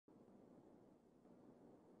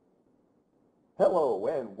Hello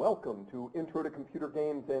and welcome to Intro to Computer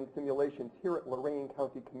Games and Simulations here at Lorain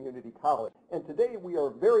County Community College. And today we are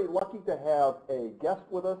very lucky to have a guest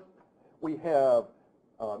with us. We have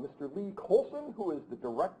Mr. Lee Kolczun, who is the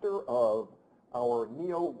director of our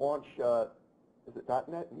NEO Launch, is it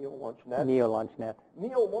 .NET? NEO Launchnet? NEO Launchnet.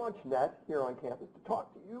 NEO Launchnet here on campus to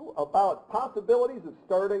talk to you about possibilities of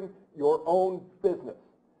starting your own business.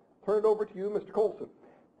 Turn it over to you, Mr. Kolczun.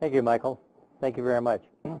 Thank you, Michael. Thank you very much.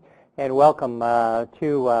 And welcome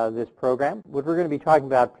to this program. What we're going to be talking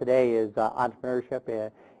about today is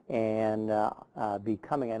entrepreneurship and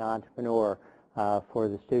becoming an entrepreneur for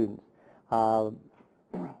the students. What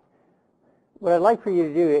I'd like for you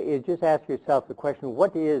to do is just ask yourself the question,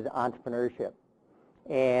 what is entrepreneurship?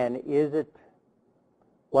 And is it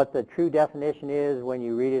what the true definition is when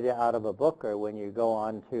you read it out of a book or when you go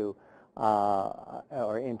on to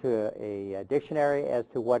or into a dictionary as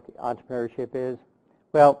to what entrepreneurship is?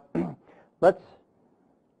 Well, let's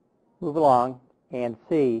move along and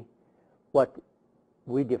see what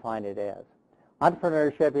we define it as.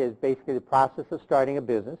 Entrepreneurship is basically the process of starting a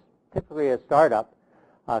business, typically a startup,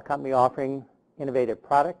 a company offering innovative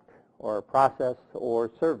product or process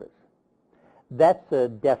or service. That's the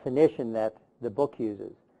definition that the book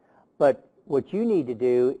uses. But what you need to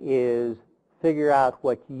do is figure out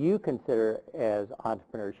what you consider as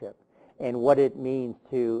entrepreneurship and what it means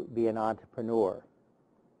to be an entrepreneur.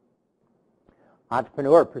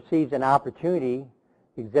 Entrepreneur perceives an opportunity,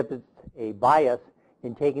 exhibits a bias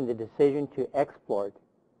in taking the decision to exploit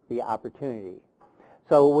the opportunity.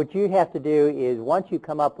 So what you have to do is, once you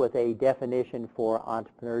come up with a definition for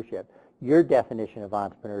entrepreneurship, your definition of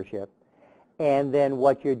entrepreneurship, and then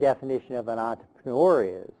what your definition of an entrepreneur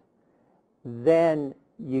is, then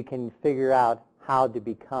you can figure out how to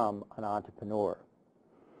become an entrepreneur.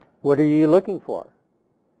 What are you looking for?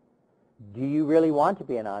 Do you really want to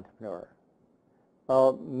be an entrepreneur?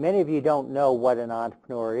 Well, many of you don't know what an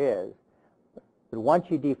entrepreneur is, but once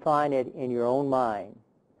you define it in your own mind,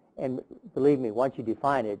 and believe me, once you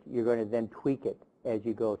define it, you're going to then tweak it as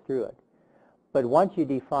you go through it. But once you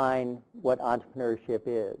define what entrepreneurship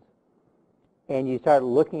is, and you start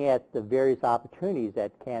looking at the various opportunities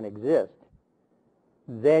that can exist,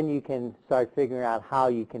 then you can start figuring out how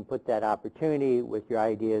you can put that opportunity with your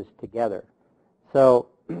ideas together. So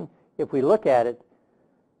if we look at it,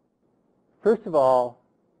 first of all,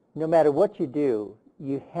 no matter what you do,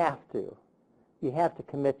 you have to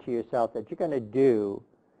commit to yourself that you're going to do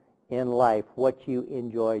in life what you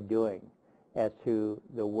enjoy doing as to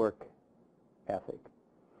the work ethic.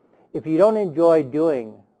 If you don't enjoy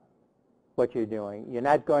doing what you're doing, you're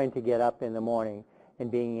not going to get up in the morning and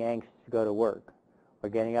being anxious to go to work, or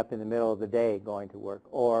getting up in the middle of the day going to work,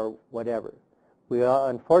 or whatever. We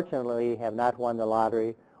unfortunately have not won the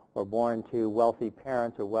lottery or born to wealthy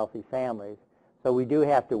parents or wealthy families, so we do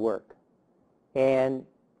have to work. And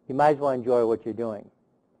you might as well enjoy what you're doing.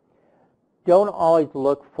 Don't always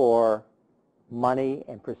look for money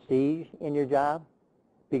and prestige in your job,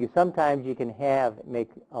 because sometimes you can make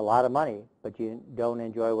a lot of money, but you don't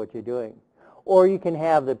enjoy what you're doing. Or you can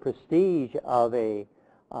have the prestige of a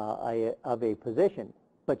position,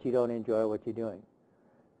 but you don't enjoy what you're doing.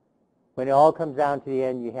 When it all comes down to the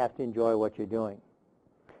end, you have to enjoy what you're doing.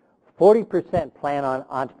 40% plan on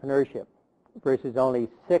entrepreneurship versus only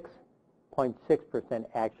 6.6%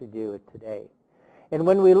 actually do it today. And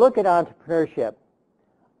when we look at entrepreneurship,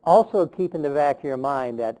 also keep in the back of your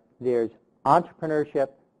mind that there's entrepreneurship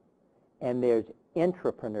and there's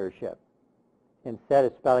intrapreneurship. Instead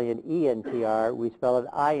of spelling it E-N-T-R, we spell it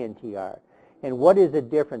I-N-T-R. And what is the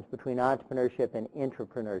difference between entrepreneurship and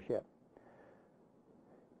intrapreneurship?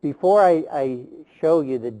 Before I show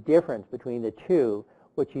you the difference between the two,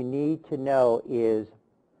 what you need to know is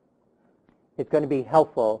it's going to be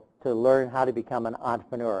helpful to learn how to become an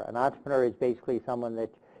entrepreneur. An entrepreneur is basically someone that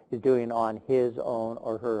is doing on his own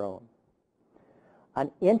or her own.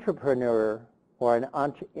 An intrapreneur or an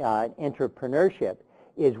entrepreneurship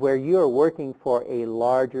is where you are working for a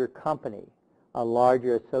larger company, a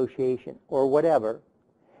larger association, or whatever,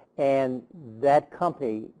 and that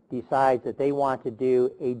company decides that they want to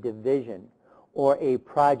do a division or a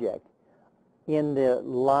project in the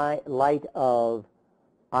light of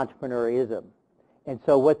entrepreneurism. And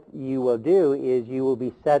so what you will do is you will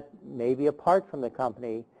be set maybe apart from the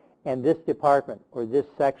company, and this department or this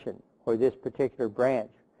section or this particular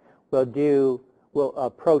branch will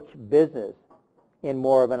approach business in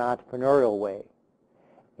more of an entrepreneurial way.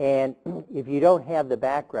 And if you don't have the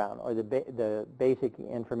background or the basic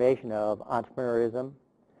information of entrepreneurism,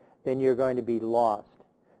 then you're going to be lost.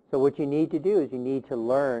 So what you need to do is you need to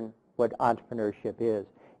learn what entrepreneurship is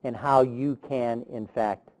and how you can, in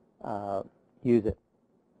fact, use it.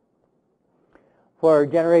 For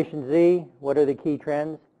Generation Z, what are the key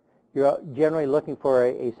trends? You're generally looking for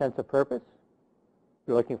a sense of purpose.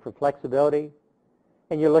 You're looking for flexibility.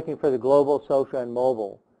 And you're looking for the global, social, and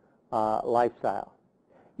mobile lifestyle.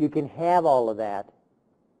 You can have all of that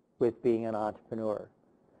with being an entrepreneur.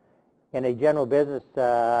 In a general business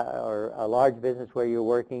or a large business where you're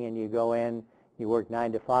working and you go in, you work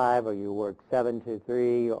 9 to 5, or you work 7 to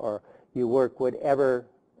 3, or you work whatever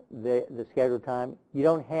the scheduled time, you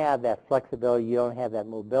don't have that flexibility, you don't have that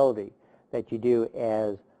mobility that you do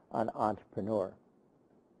as an entrepreneur.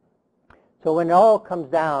 So when it all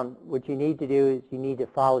comes down, what you need to do is you need to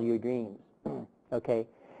follow your dreams, okay?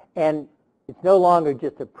 And it's no longer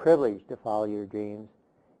just a privilege to follow your dreams.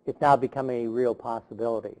 It's now becoming a real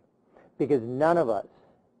possibility, because none of us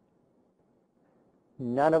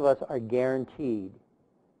are guaranteed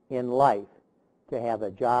in life to have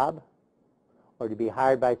a job or to be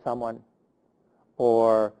hired by someone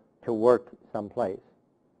or to work someplace.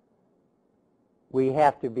 We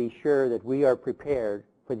have to be sure that we are prepared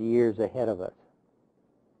for the years ahead of us.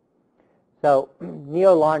 So,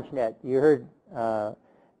 NEO Launchnet, you heard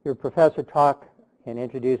your professor talk and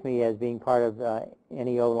introduce me as being part of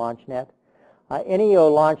NEO Launchnet.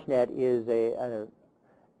 NEO Launchnet is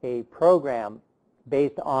a program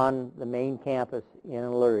based on the main campus in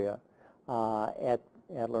Elyria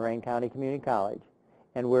at Lorain County Community College,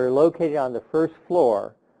 and we're located on the first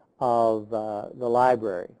floor of the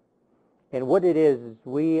library. And what it is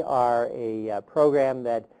we are a program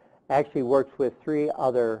that actually works with 3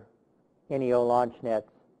 other NEO Launchnets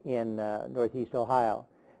in Northeast Ohio.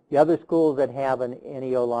 The other schools that have an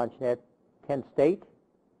NEO Launchnet, Kent State,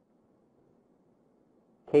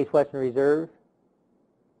 Case Western Reserve,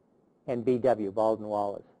 and BW, Baldwin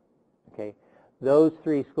Wallace. Okay, those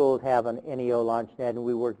 3 schools have an NEO Launchnet, and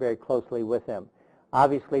we work very closely with them.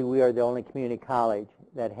 Obviously, we are the only community college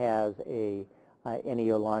that has a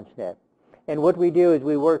NEO Launchnet. And what we do is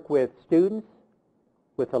we work with students,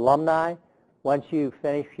 with alumni. Once you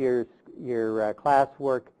finish your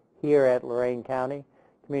classwork here at Lorain County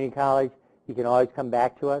Community College, you can always come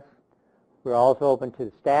back to us. We're also open to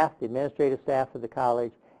the staff, the administrative staff of the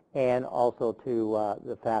college, and also to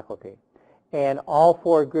the faculty. And all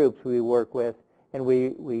 4 groups we work with, and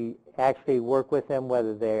we actually work with them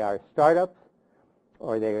whether they are startups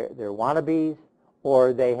or they're wannabes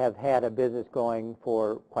or they have had a business going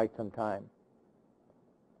for quite some time.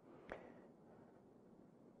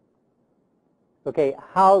 Okay,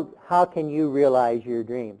 how can you realize your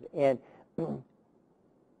dreams? And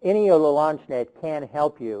NEO Launchnet can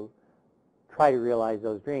help you try to realize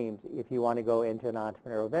those dreams if you want to go into an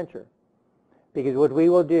entrepreneurial venture. Because what we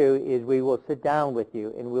will do is we will sit down with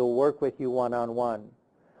you and we'll work with you one-on-one.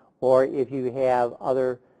 Or if you have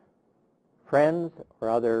other friends or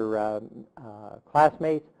other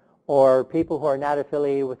classmates or people who are not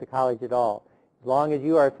affiliated with the college at all, as long as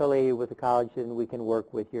you are affiliated with the college, then we can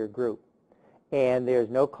work with your group. And there's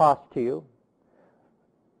no cost to you.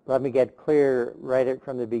 Let me get clear right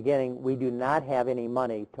from the beginning. We do not have any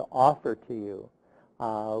money to offer to you.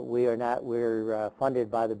 We're funded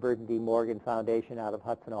by the Burton D. Morgan Foundation out of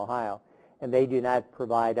Hudson, Ohio, and they do not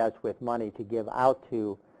provide us with money to give out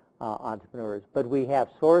to entrepreneurs. But we have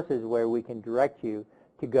sources where we can direct you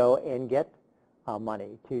to go and get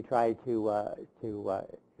money to try to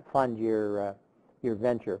fund your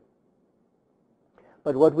venture.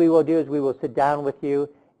 But what we will do is we will sit down with you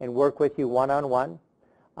and work with you one-on-one.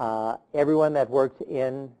 Everyone that works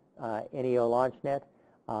in NEO Launchnet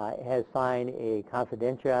has signed a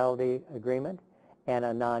confidentiality agreement and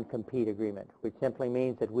a non-compete agreement, which simply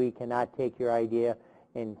means that we cannot take your idea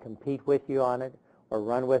and compete with you on it or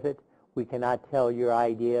run with it. We cannot tell your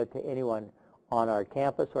idea to anyone on our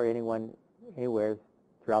campus or anyone anywhere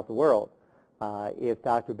throughout the world. If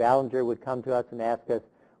Dr. Ballinger would come to us and ask us,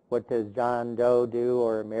 what does John Doe do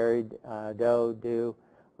or Mary Doe do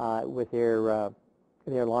with their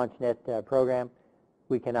LaunchNet program,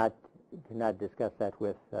 we cannot discuss that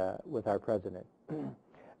with our president.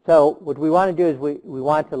 So what we want to do is we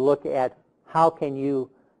want to look at how can you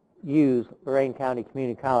use Lorain County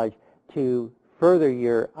Community College to further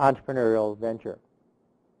your entrepreneurial venture.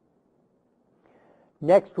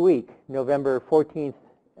 Next week, November 14th,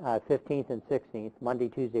 15th, and 16th, Monday,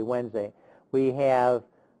 Tuesday, Wednesday, we have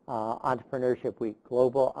Entrepreneurship Week,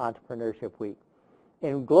 Global Entrepreneurship Week.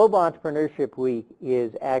 And Global Entrepreneurship Week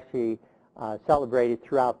is actually celebrated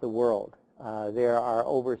throughout the world. There are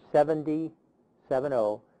over 70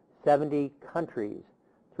 countries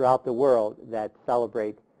throughout the world that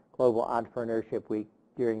celebrate Global Entrepreneurship Week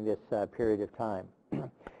during this period of time.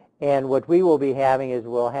 And what we will be having is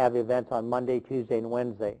we'll have events on Monday, Tuesday, and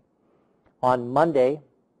Wednesday. On Monday,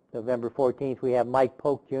 November 14th, we have Mike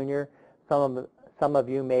Polk Jr. Some of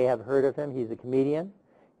you may have heard of him. He's a comedian.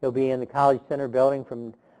 He'll be in the College Center building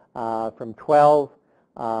from 12,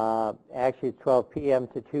 actually it's 12 p.m.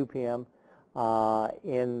 to 2 p.m.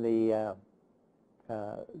 In the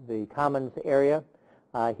Commons area.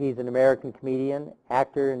 He's an American comedian,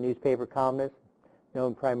 actor, and newspaper columnist,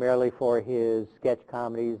 known primarily for his sketch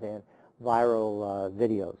comedies and viral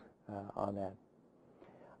videos on that.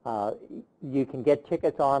 You can get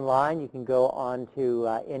tickets online. You can go on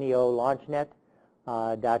to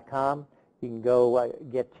neolaunchnet.com. You can go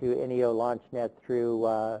get to NEO Launchnet through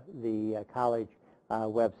the college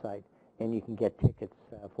website, and you can get tickets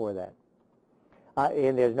for that.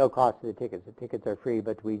 And there's no cost to the tickets. The tickets are free,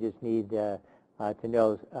 but we just need to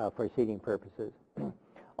know for seating purposes.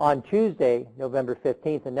 On Tuesday, November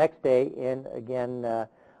 15th, the next day, in, again, the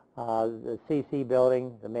CC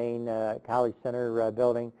building, the main College Center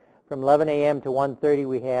building, from 11 a.m. to 1:30,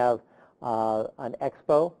 we have an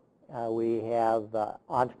expo. We have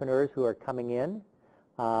entrepreneurs who are coming in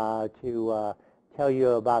to tell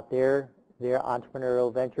you about their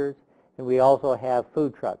entrepreneurial ventures, and we also have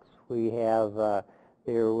food trucks. We have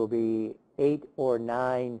there will be 8 or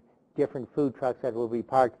 9 different food trucks that will be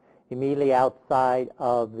parked immediately outside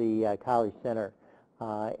of the College Center,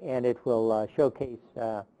 and it will showcase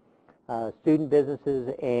student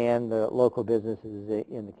businesses and the local businesses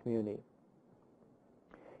in the community.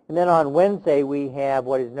 And then on Wednesday, we have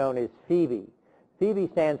what is known as FEBE.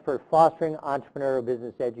 FEBE stands for Fostering Entrepreneurial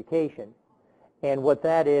Business Education. And what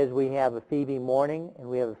that is, we have a FEBE morning and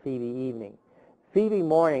we have a FEBE evening. FEBE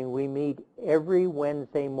morning, we meet every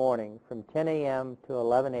Wednesday morning from 10 a.m. to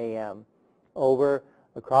 11 a.m. over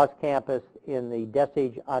across campus in the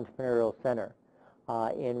Desage Entrepreneurial Center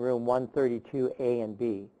in room 132A and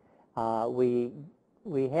B.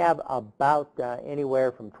 We have about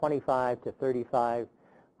anywhere from 25 to 35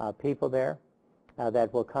 people there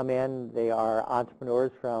that will come in. They are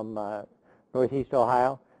entrepreneurs from Northeast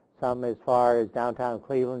Ohio, some as far as downtown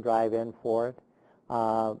Cleveland drive in for it.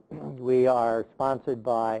 We are sponsored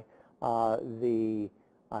by the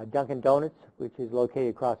Dunkin' Donuts, which is located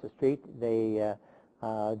across the street. They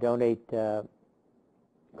donate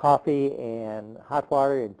coffee and hot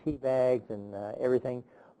water and tea bags and everything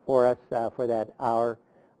for us for that hour.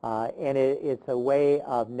 And it's a way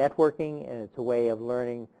of networking, and it's a way of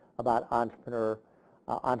learning about entrepreneurs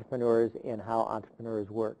and how entrepreneurs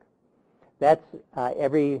work. That's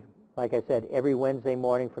like I said, every Wednesday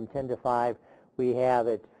morning from 10 to 5. We have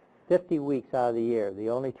it 50 weeks out of the year. The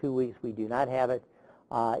only 2 weeks we do not have it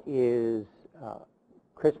is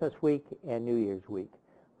Christmas week and New Year's week.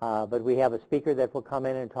 But we have a speaker that will come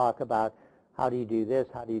in and talk about how do you do this,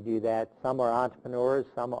 how do you do that. Some are entrepreneurs,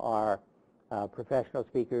 some are professional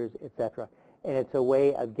speakers, etc. And it's a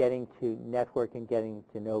way of getting to network and getting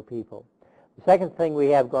to know people. The second thing we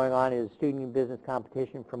have going on is student business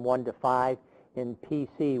competition from 1 to 5 in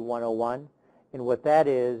PC 101. And what that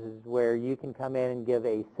is where you can come in and give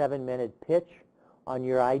a 7-minute pitch on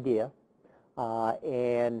your idea.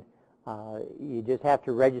 And you just have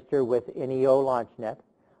to register with NEO Launchnet.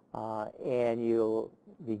 And you'll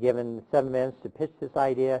be given 7 minutes to pitch this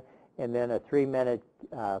idea, and then a 3-minute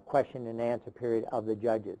question and answer period of the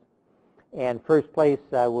judges. And first place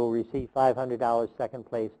will receive $500, second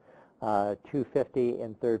place $250,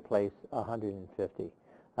 and third place $150.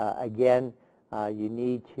 Again, you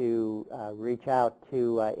need to reach out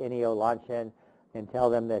to NEO Launchnet and tell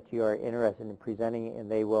them that you are interested in presenting,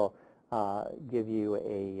 and they will give you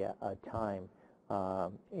a time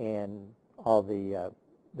and all the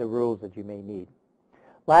rules that you may need.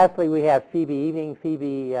 Lastly, we have FEBE evening.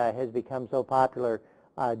 FEBE has become so popular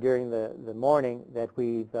during the morning that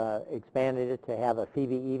we've expanded it to have a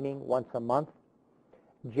FEBE evening once a month.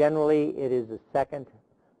 Generally, it is the second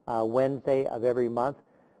Wednesday of every month.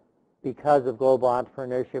 Because of Global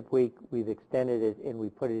Entrepreneurship Week, we've extended it and we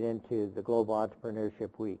put it into the Global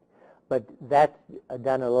Entrepreneurship Week. But that's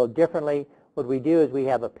done a little differently. What we do is we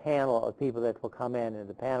have a panel of people that will come in, and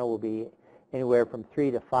the panel will be anywhere from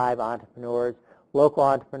 3 to 5 entrepreneurs, local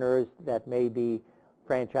entrepreneurs that may be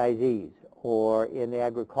franchisees or in the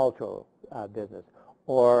agricultural business,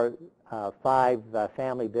 or 5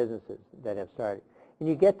 family businesses that have started. And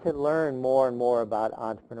you get to learn more and more about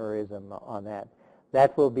entrepreneurism on that.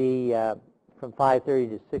 That will be from 5:30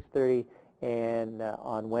 to 6:30 and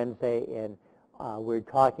on Wednesday, and we're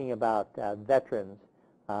talking about veterans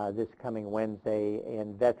this coming Wednesday,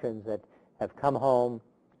 and veterans that have come home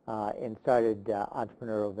and started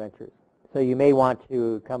entrepreneurial ventures. So you may want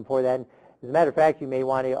to come for that. As a matter of fact, you may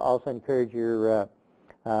want to also encourage your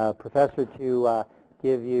professor to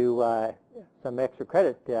give you some extra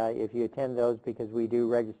credit if you attend those, because we do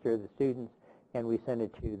register the students and we send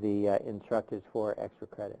it to the instructors for extra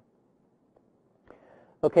credit.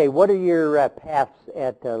 Okay, what are your paths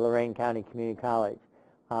at Lorain County Community College?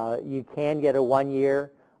 You can get a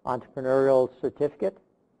one-year entrepreneurial certificate,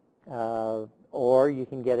 or you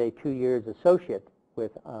can get a 2 years associate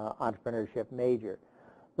with entrepreneurship major.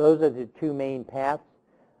 Those are the two main paths.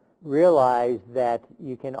 Realize that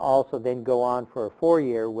you can also then go on for a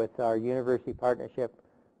 4-year with our university partnership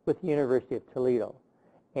with the University of Toledo.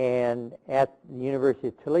 And at the University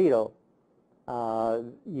of Toledo,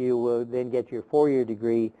 you will then get your 4-year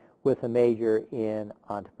degree with a major in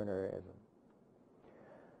entrepreneurism.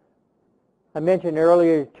 I mentioned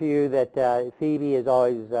earlier to you that Phoebe is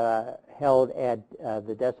always held at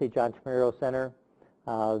the Desage Entrepreneurial Center.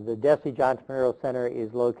 The Desage Entrepreneurial Center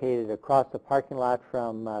is located across the parking lot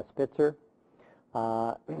from Spitzer.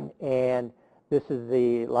 And this is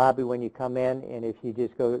the lobby when you come in, and if you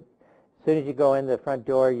just go, as soon as you go in the front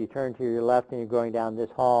door, you turn to your left and you're going down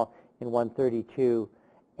this hall, in 132,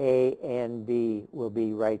 A and B will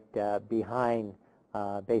be right behind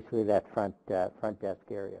basically that front desk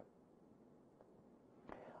area.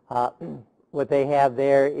 What they have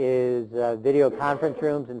there is video conference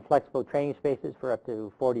rooms and flexible training spaces for up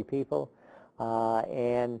to 40 people.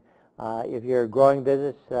 And if you're a growing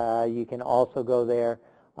business, you can also go there.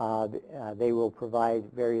 They will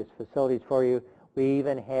provide various facilities for you. We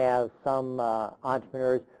even have some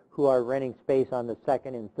entrepreneurs who are renting space on the 2nd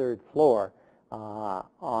and 3rd floor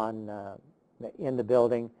in the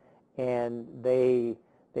building, and they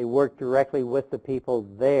work directly with the people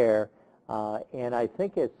there. And I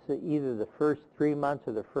think it's either the first 3 months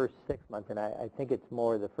or the first 6 months, and I think it's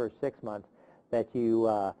more the first 6 months that you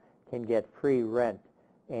can get free rent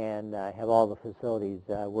and have all the facilities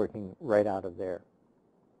working right out of there.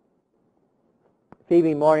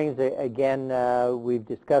 Phoebe mornings, again, we've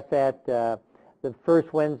discussed that. The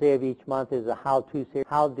first Wednesday of each month is a how-to series.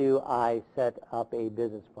 How do I set up a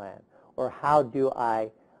business plan? Or how do I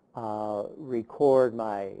record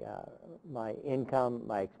my my income,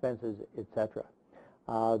 my expenses, etc.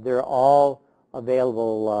 They're all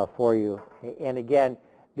available for you. And again,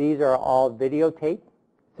 these are all videotaped,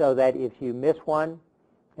 so that if you miss one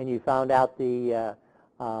and you found out the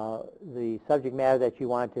subject matter that you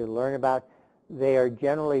want to learn about, they're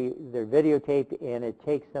videotaped, and it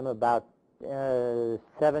takes them about 7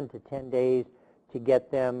 to 10 days to get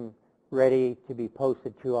them ready to be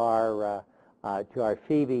posted to our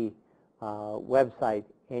Phoebe website,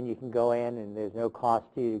 and you can go in, and there's no cost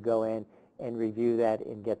to you to go in and review that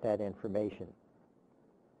and get that information.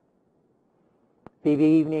 Phoebe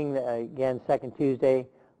evening, again, second Tuesday,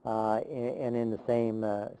 and in the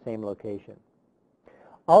same location.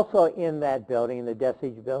 Also in that building, in the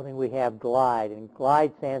Desage building, we have GLIDE, and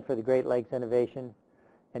GLIDE stands for the Great Lakes Innovation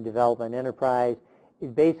and Development Enterprise.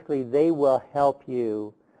 Basically, they will help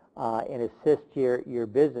you and assist your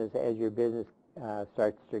business as your business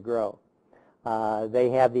starts to grow.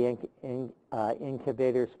 They have the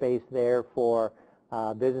incubator space there for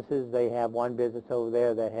businesses. They have one business over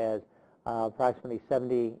there that has approximately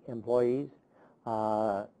 70 employees.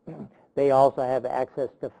 They also have access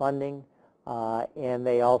to funding, and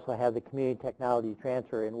they also have the community technology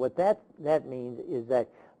transfer. And what that means is that,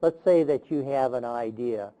 let's say that you have an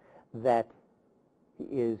idea that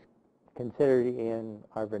is considered in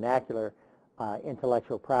our vernacular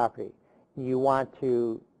intellectual property. You want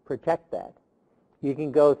to protect that. You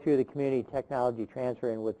can go through the community technology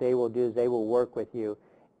transfer, and what they will do is they will work with you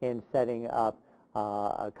in setting up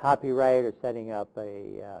a copyright or setting up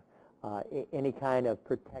any kind of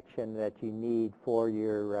protection that you need for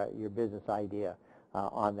your business idea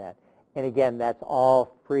on that. And again, that's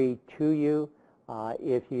all free to you.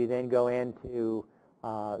 If you then go into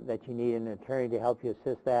that you need an attorney to help you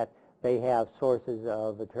assist that, they have sources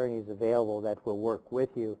of attorneys available that will work with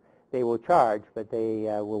you. They will charge, but they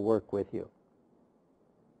will work with you.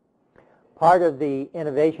 Part of the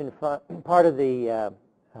innovation fund, part of the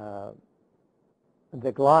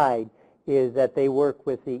GLIDE is that they work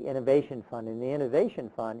with the Innovation Fund, and the Innovation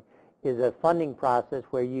Fund is a funding process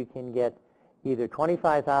where you can get either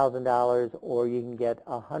 $25,000 or you can get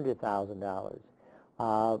 $100,000.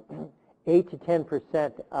 8 to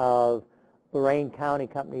 10% of Lorain County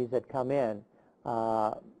companies that come in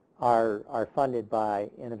are funded by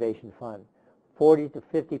Innovation Fund. 40 to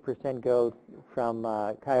 50% go from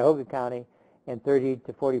Cuyahoga County, and 30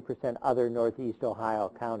 to 40% other Northeast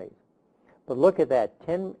Ohio counties. But look at that,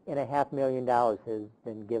 $10.5 million has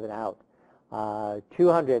been given out.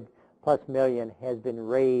 200+ million has been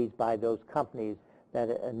raised by those companies that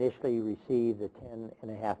initially received the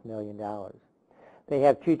 $10.5 million. They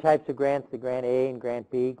have two types of grants, the Grant A and Grant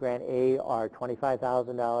B. Grant A are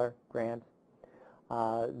 $25,000 grants.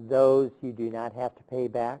 Those you do not have to pay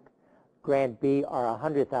back. Grant B are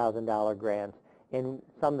 $100,000 grants. And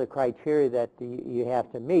some of the criteria that you have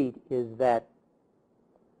to meet is that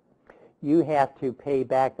you have to pay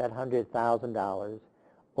back that $100,000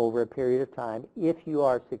 over a period of time if you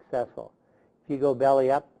are successful. If you go belly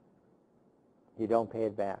up, you don't pay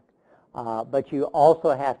it back. But you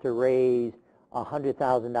also have to raise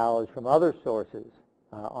 $100,000 from other sources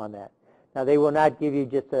on that. Now, they will not give you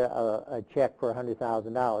just a check for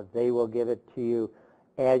 $100,000. They will give it to you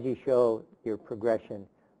as you show your progression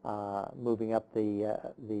moving up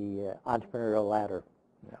the entrepreneurial ladder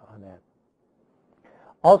on that.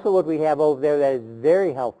 Also, what we have over there that is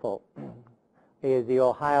very helpful is the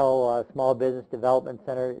Ohio Small Business Development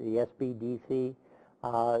Center, the SBDC.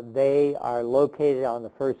 They are located on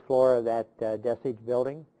the first floor of that Desage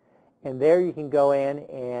building. And there you can go in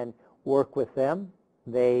and work with them.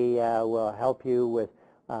 They will help you with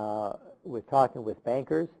talking with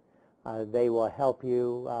bankers. They will help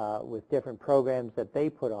you with different programs that they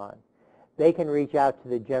put on. They can reach out to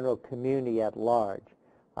the general community at large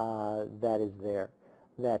that is there,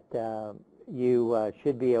 that you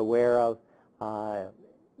should be aware of.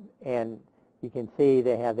 And you can see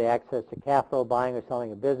they have the access to capital, buying or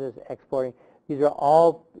selling a business, exporting. These are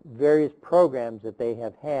all various programs that they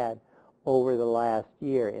have had over the last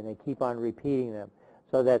year, and they keep on repeating them,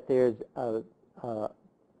 so that there's a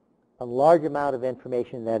large amount of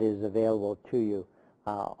information that is available to you,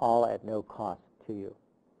 all at no cost to you.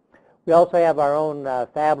 We also have our own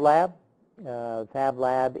Fab Lab. Fab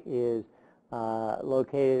Lab is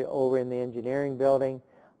located over in the engineering building.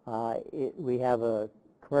 We have a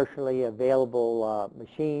commercially available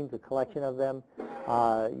machines, a collection of them.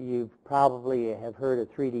 You probably have heard of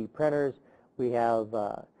 3D printers. We have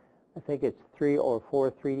I think it's 3 or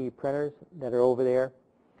 4 3D printers that are over there.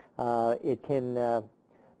 It can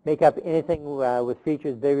make up anything with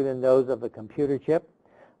features bigger than those of a computer chip.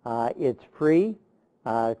 It's free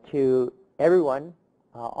to everyone,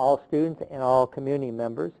 all students and all community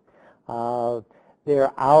members.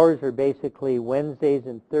 Their hours are basically Wednesdays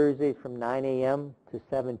and Thursdays from 9 a.m. to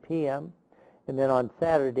 7 p.m. and then on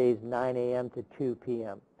Saturdays 9 a.m. to 2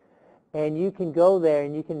 p.m. And you can go there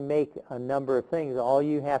and you can make a number of things. All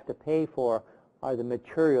you have to pay for are the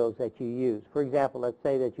materials that you use. For example, let's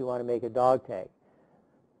say that you want to make a dog tag.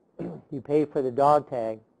 You pay for the dog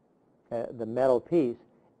tag, the metal piece,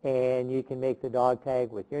 and you can make the dog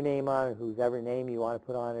tag with your name on it, whoever name you want to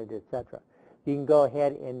put on it, etc. You can go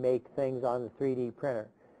ahead and make things on the 3D printer.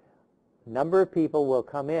 A number of people will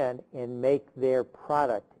come in and make their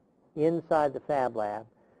product inside the Fab Lab.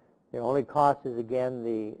 Their only cost is, again,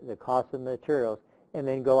 the cost of the materials, and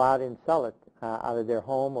then go out and sell it out of their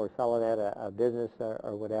home or sell it at a business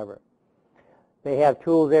or whatever. They have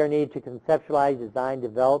tools there needed to conceptualize, design,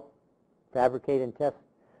 develop, fabricate, and test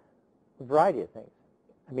a variety of things.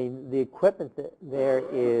 I mean, the equipment there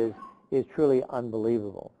is truly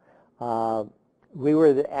unbelievable. We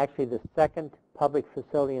were actually the second public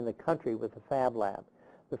facility in the country with a Fab Lab.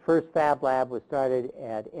 The first Fab Lab was started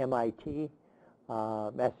at MIT,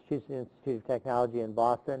 Massachusetts Institute of Technology in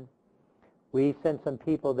Boston. We sent some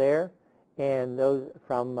people there, and those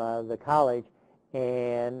from the college,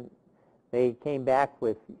 and they came back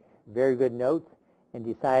with very good notes and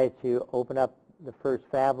decided to open up the first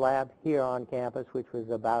Fab Lab here on campus, which was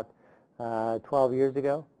about 12 years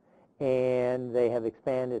ago. And they have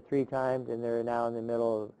expanded 3 times, and they're now in the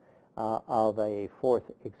middle of a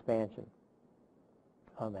 4th expansion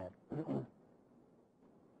on that.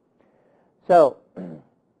 So,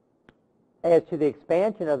 as to the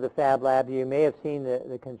expansion of the Fab Lab, you may have seen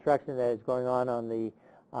the construction that is going on the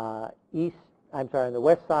on the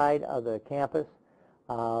west side of the campus,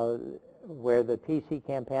 where the PC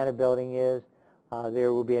Campana building is.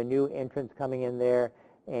 There will be a new entrance coming in there,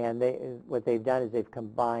 and what they've done is they've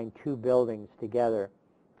combined 2 buildings together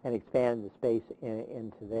and expanded the space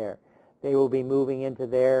into there. They will be moving into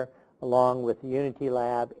there along with the Unity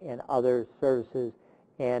Lab and other services,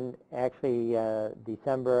 and actually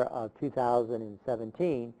December of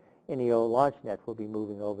 2017, NEO Launchnet will be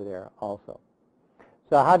moving over there also.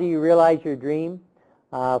 So how do you realize your dream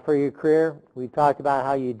for your career? We've talked about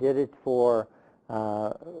how you did it through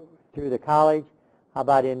the college. How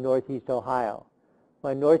about in Northeast Ohio?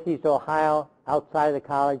 Well, in Northeast Ohio, outside of the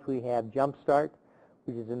college, we have Jumpstart,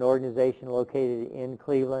 which is an organization located in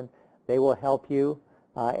Cleveland. They will help you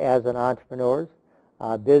as an entrepreneur.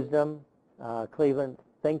 Bisdom, Cleveland,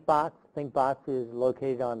 ThinkBox. ThinkBox is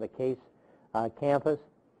located on the Case campus.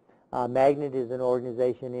 Magnet is an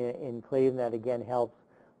organization in Cleveland that, again, helps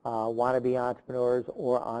wannabe entrepreneurs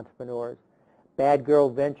or entrepreneurs. Bad Girl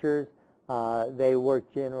Ventures, they work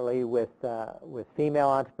generally with female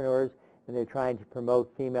entrepreneurs, and they're trying to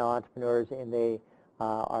promote female entrepreneurs, and they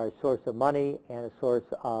are a source of money and a source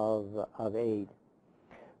of aid.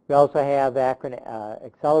 We also have Akron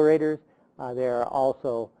accelerators. They're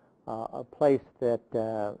also a place that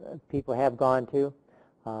people have gone to.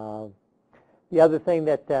 The other thing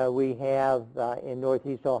that we have in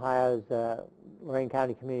Northeast Ohio is Lorraine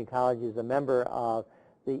County Community College is a member of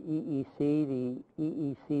the EEC. The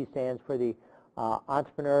EEC stands for the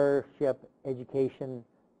Entrepreneurship Education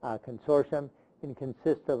Consortium, and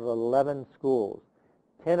consists of 11 schools.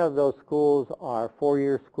 10 of those schools are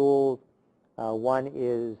four-year schools. One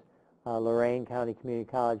is Lorraine County Community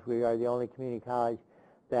College. We are the only community college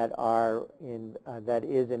that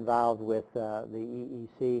is involved with the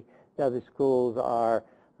EEC. The other schools are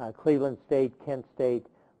Cleveland State, Kent State,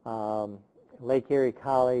 Lake Erie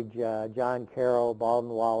College, John Carroll,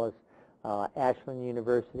 Baldwin Wallace, Ashland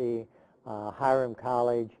University, Hiram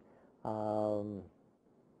College,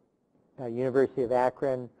 University of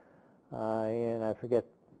Akron, and I forget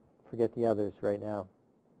the others right now.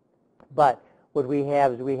 But what we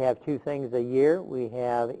have is we have two things a year. We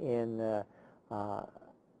have in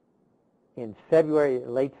February,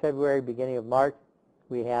 late February, beginning of March,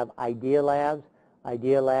 we have Idea Labs.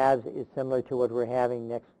 Idea Labs is similar to what we're having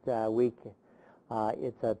next week.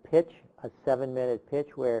 It's a pitch, a 7-minute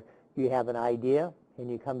pitch where you have an idea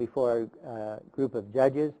and you come before a group of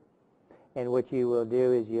judges, and what you will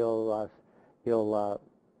do is you'll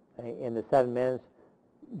in the 7 minutes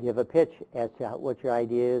give a pitch as to what your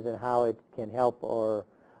idea is and how it can help or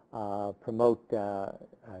promote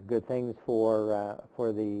good things for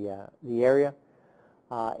the area,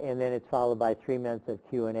 and then it's followed by 3 minutes of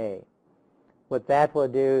Q&A. What that will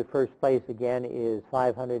do, first place again is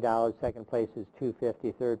 $500, second place is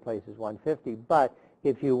 $250, third place is $150. But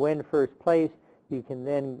if you win first place, you can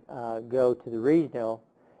then go to the regional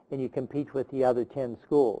and you compete with the other 10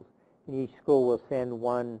 schools. And each school will send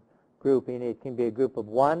one group, and it can be a group of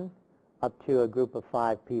 1 up to a group of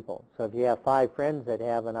 5 people. So if you have 5 friends that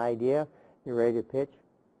have an idea, you're ready to pitch,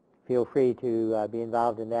 feel free to be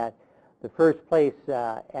involved in that. The first place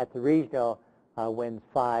at the regional wins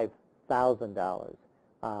 $5,000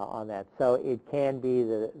 on that. So it can be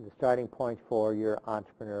the starting point for your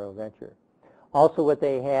entrepreneurial venture. Also, what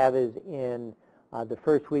they have is in the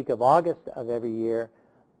first week of August of every year,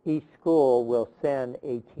 each school will send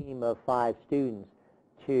a team of 5 students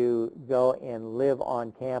to go and live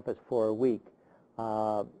on campus for a week.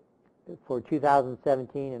 For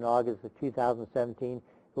 2017, in August of 2017, it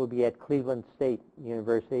will be at Cleveland State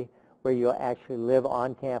University, where you'll actually live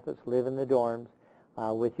on campus, live in the dorms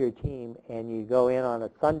with your team, and you go in on a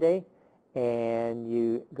Sunday and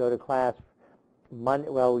you go to class Monday.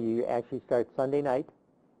 Well, you actually start Sunday night.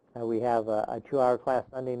 We have a 2-hour class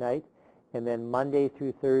Sunday night, and then Monday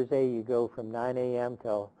through Thursday you go from 9 a.m.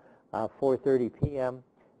 till 4:30 p.m.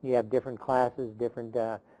 You have different classes, different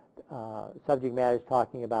subject matters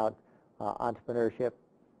talking about entrepreneurship,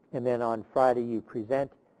 and then on Friday you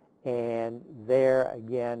present, and there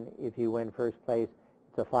again, if you win first place,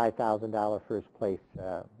 it's a $5,000 first place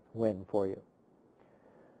win for you.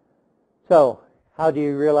 So how do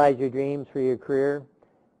you realize your dreams for your career?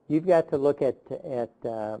 You've got to look at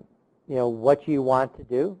what you want to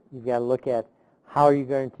do. You've got to look at how are you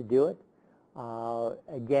going to do it.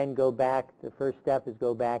 Again, go back. The first step is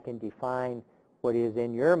go back and define what is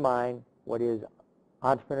in your mind, what is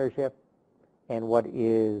entrepreneurship, and what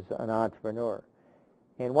is an entrepreneur.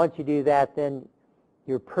 And once you do that, then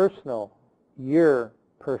your personal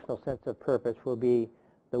sense of purpose will be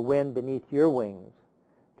the wind beneath your wings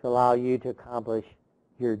to allow you to accomplish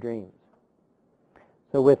your dreams.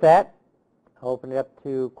 So with that, I'll open it up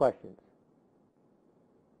to questions.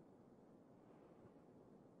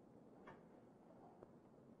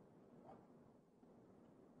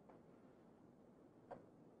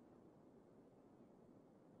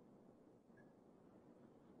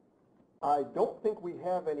 I don't think we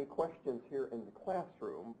have any questions here in the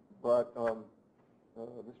classroom, but Mr.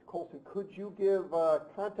 Kolczun, could you give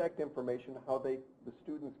contact information how the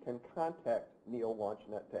students can contact NEO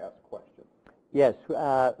Launchnet to ask questions? Yes,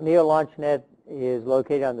 NEO Launchnet is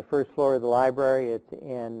located on the first floor of the library. It's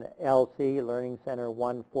in LC, Learning Center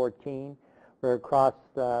 114. We're across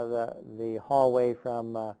the hallway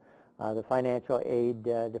from the financial aid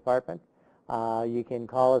department. You can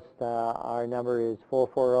call us. Our number is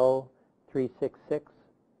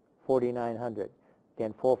 440-366-4900.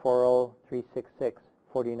 Again,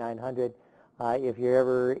 440-366-4900. If you're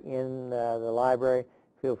ever in the library,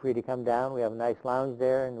 feel free to come down. We have a nice lounge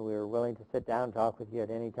there, and we're willing to sit down and talk with you at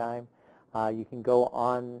any time. You can go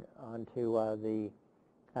onto the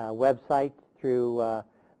website through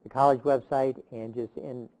the college website and just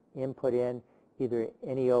input in either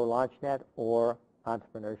NEO Launchnet or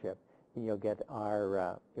Entrepreneurship, and you'll get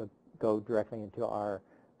our you'll go directly into our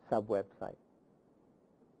sub website.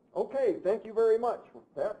 Okay, thank you very much.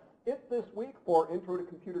 That's it this week for Intro to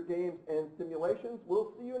Computer Games and Simulations.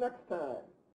 We'll see you next time.